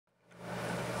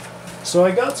So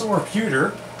I got some more pewter,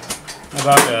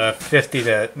 about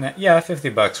 50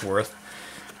 bucks worth,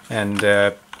 and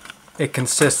it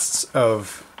consists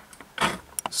of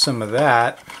some of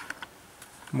that,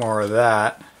 more of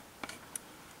that,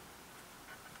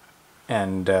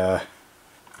 and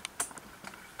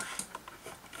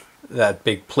that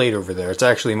big plate over there. It's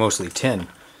actually mostly tin,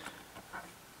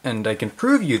 and I can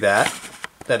prove you that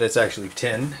it's actually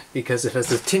tin because it has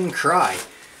a tin cry.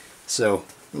 So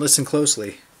listen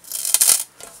closely.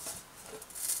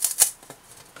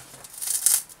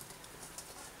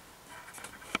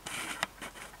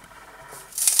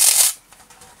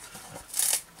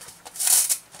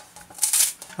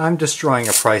 I'm destroying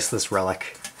a priceless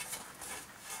relic.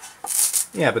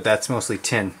 Yeah, but that's mostly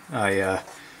tin. I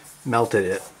melted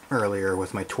it earlier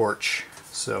with my torch.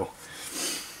 So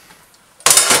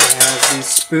I have these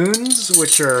spoons,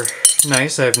 which are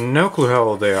nice. I have no clue how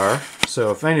old they are. So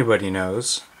if anybody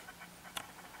knows,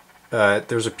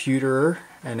 there's a pewterer,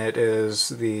 and it is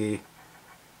the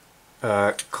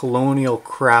Colonial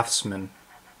Craftsman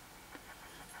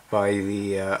by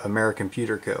the American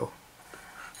Pewter Co.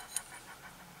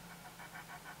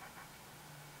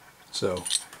 So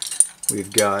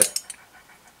we've got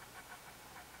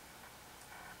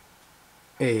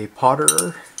a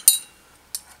potterer,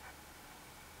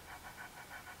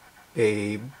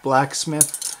 a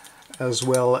blacksmith, as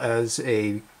well as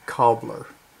a cobbler,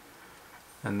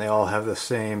 and they all have the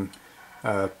same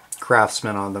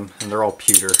craftsman on them, and they're all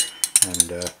pewter.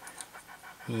 And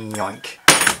yoink.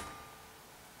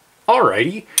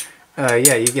 Alrighty,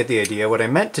 yeah, you get the idea. What I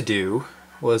meant to do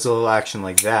was a little action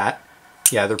like that.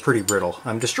 Yeah, they're pretty brittle.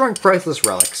 I'm destroying priceless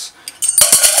relics.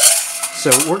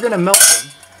 So we're gonna melt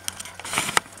them,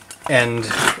 and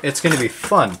it's gonna be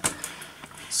fun.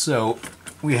 So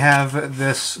we have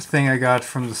this thing I got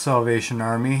from the Salvation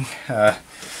Army.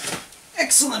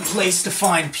 Excellent place to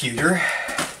find pewter.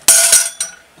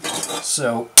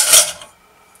 So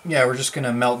yeah, we're just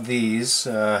gonna melt these,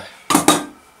 and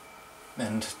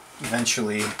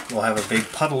eventually we'll have a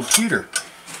big puddle of pewter.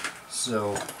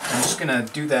 So I'm just gonna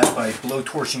do that by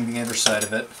blow-torching the underside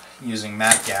of it using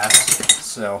mat gas.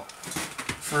 So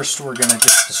first we're gonna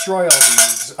just destroy all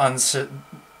these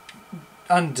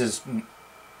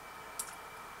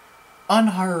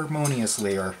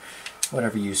unharmoniously, or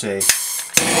whatever you say.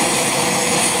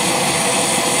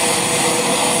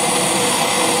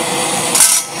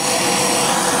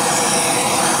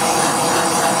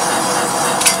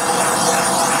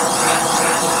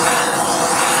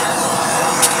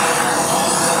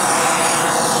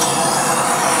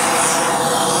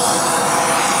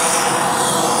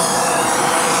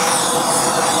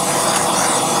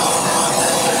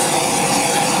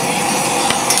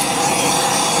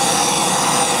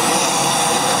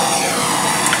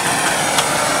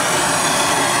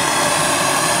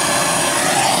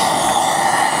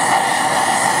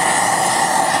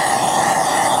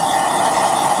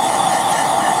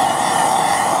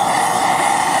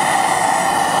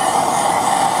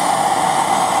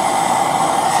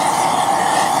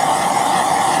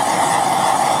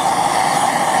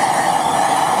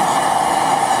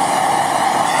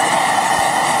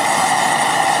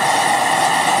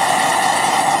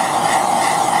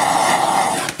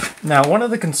 Now, one of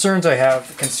the concerns I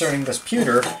have concerning this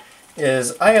pewter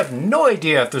is I have no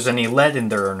idea if there's any lead in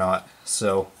there or not.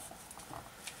 So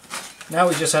now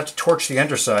we just have to torch the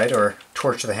underside, or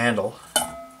torch the handle.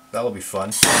 That'll be fun.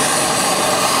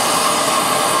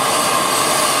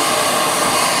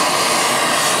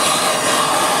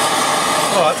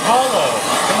 Oh, it's hollow.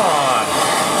 Come on.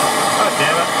 God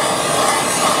damn it.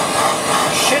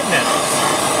 You're shitting it.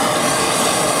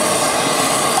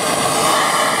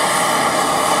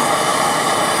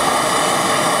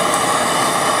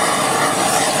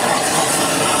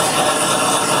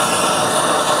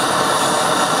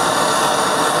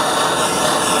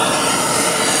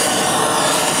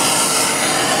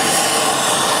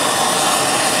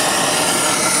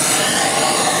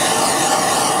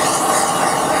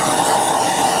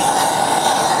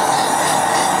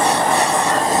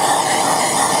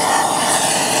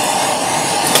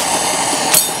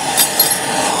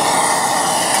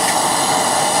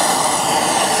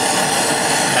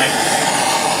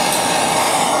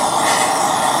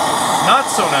 Not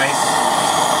so nice.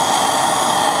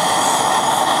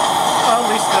 Well, at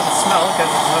least it doesn't smell because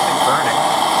there's nothing burning.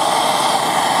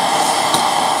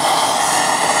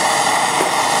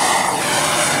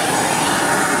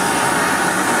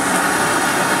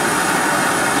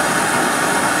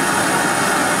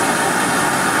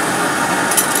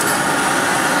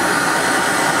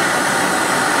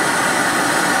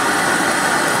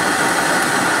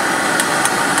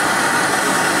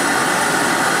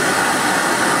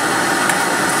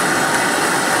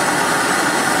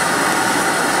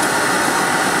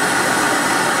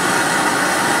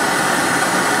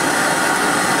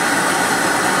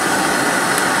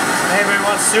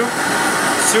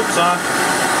 soup's on.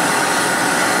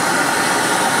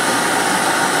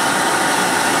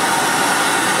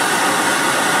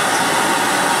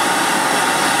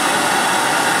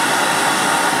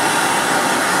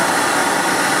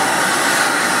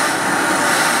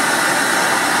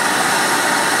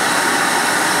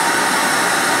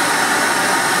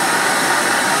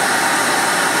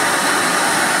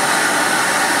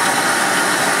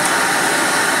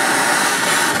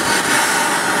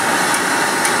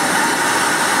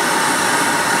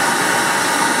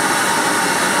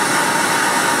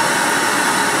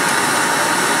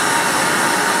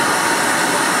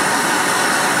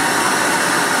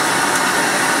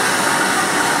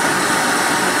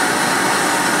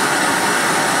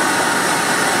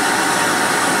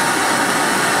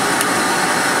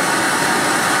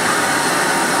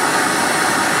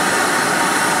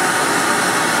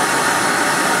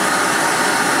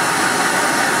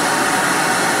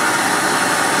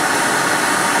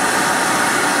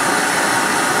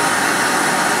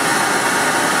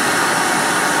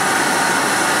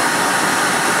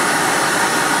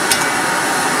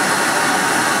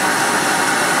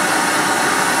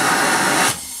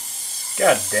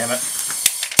 God damn it.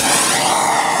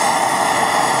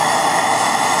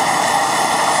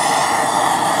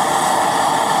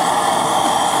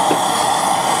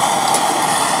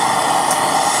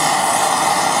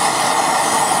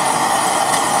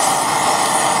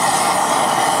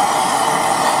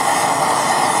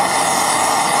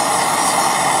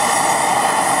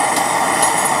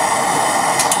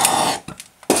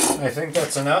 I think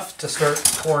that's enough to start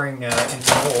pouring into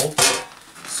the mold.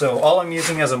 So all I'm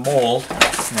using as a mold,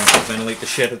 and I can ventilate the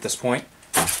shit at this point,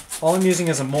 all I'm using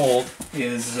as a mold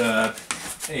is a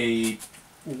 2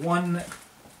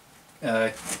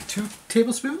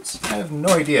 tablespoons? I have no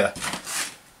idea.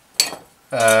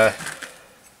 Yeah,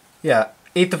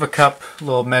 1/8 of a cup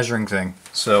little measuring thing.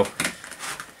 So,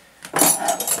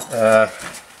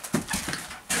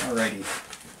 alrighty.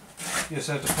 You just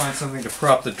have to find something to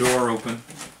prop the door open.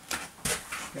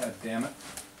 God damn it.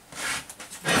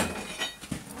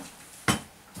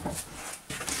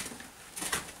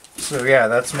 So yeah,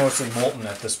 that's mostly molten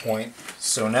at this point.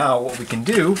 So now what we can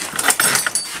do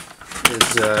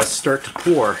is start to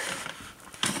pour.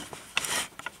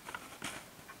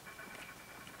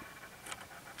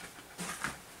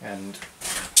 And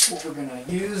what we're going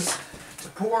to use to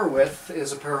pour with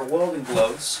is a pair of welding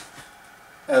gloves,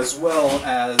 as well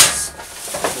as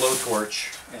a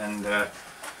blowtorch. And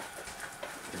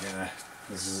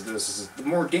this is the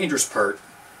more dangerous part.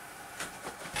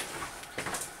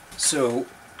 So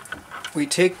we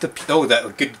take the, oh,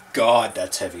 that, good God,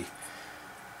 that's heavy.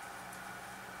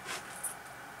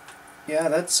 Yeah,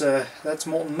 that's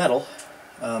molten metal.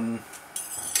 I'm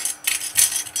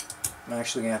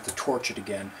actually gonna have to torch it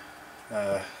again.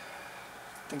 I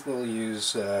think we'll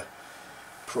use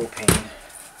propane.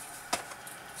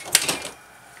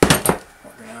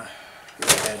 We're gonna go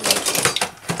ahead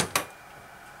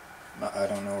and, I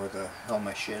don't know where the hell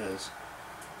my shit is.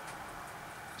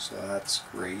 So that's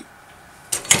great.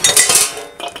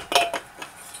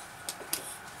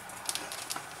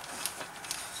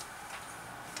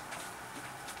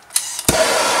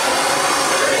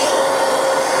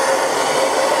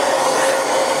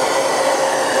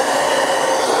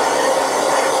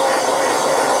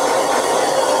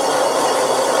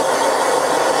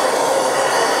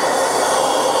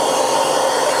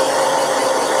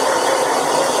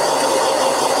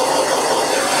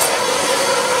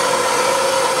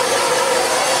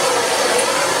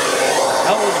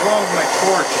 Wrong with my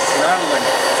torch, it's rattling.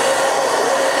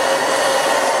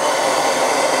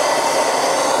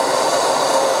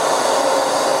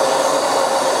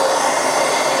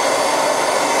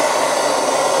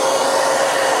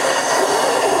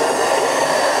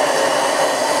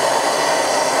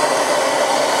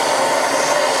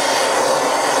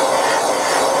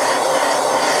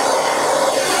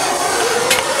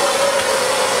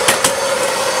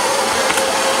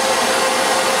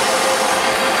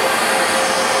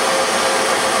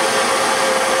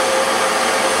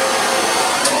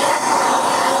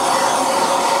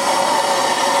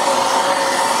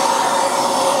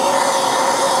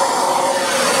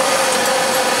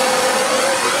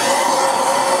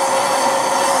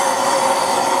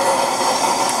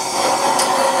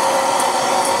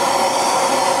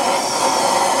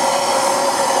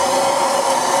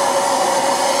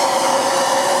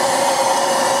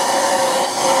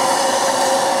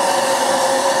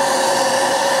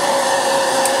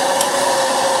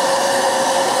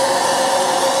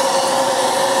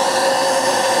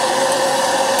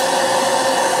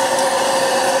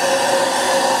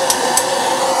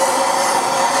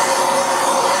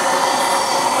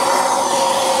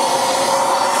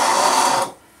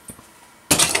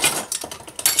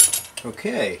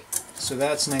 Okay, so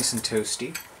that's nice and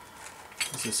toasty.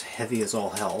 This is heavy as all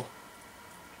hell.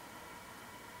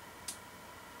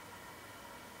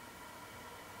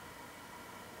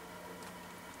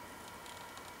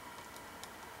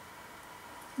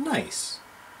 Nice.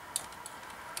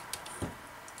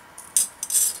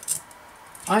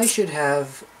 I should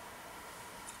have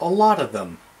a lot of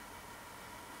them.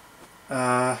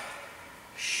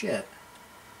 Shit.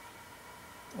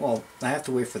 Well, I have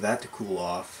to wait for that to cool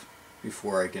off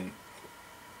before I can...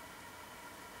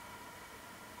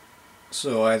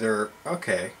 So either...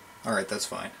 Okay. Alright, that's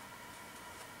fine.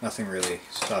 Nothing really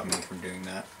stopping me from doing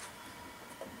that.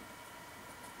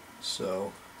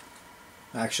 So...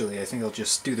 Actually, I think I'll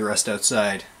just do the rest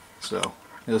outside. So,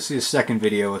 you'll see a second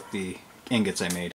video with the ingots I made.